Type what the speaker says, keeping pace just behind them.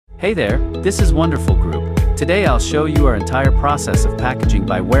Hey there, this is Wonderful Group. Today I'll show you our entire process of packaging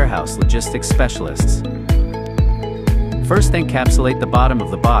by warehouse logistics specialists. First, encapsulate the bottom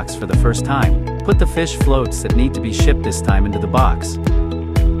of the box for the first time. Put the fish floats that need to be shipped this time into the box.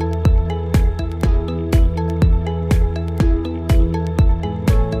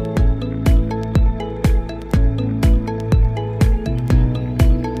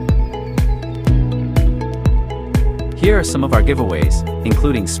 Here are some of our giveaways,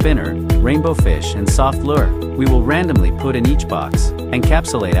 including spinner, rainbow fish and soft lure. We will randomly put in each box,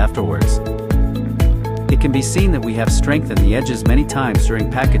 encapsulate afterwards. It can be seen that we have strengthened the edges many times during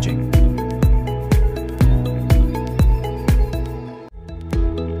packaging.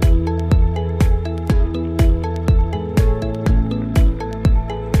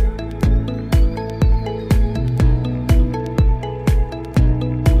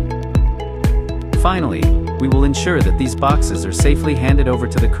 Finally, we will ensure that these boxes are safely handed over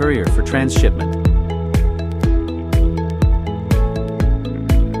to the courier for transshipment.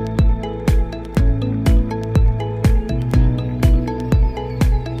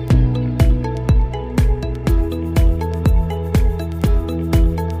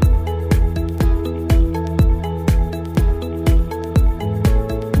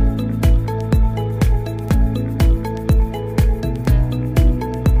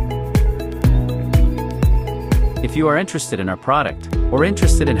 If you are interested in our product, or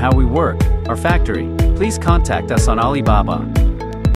interested in how we work, our factory, please contact us on Alibaba.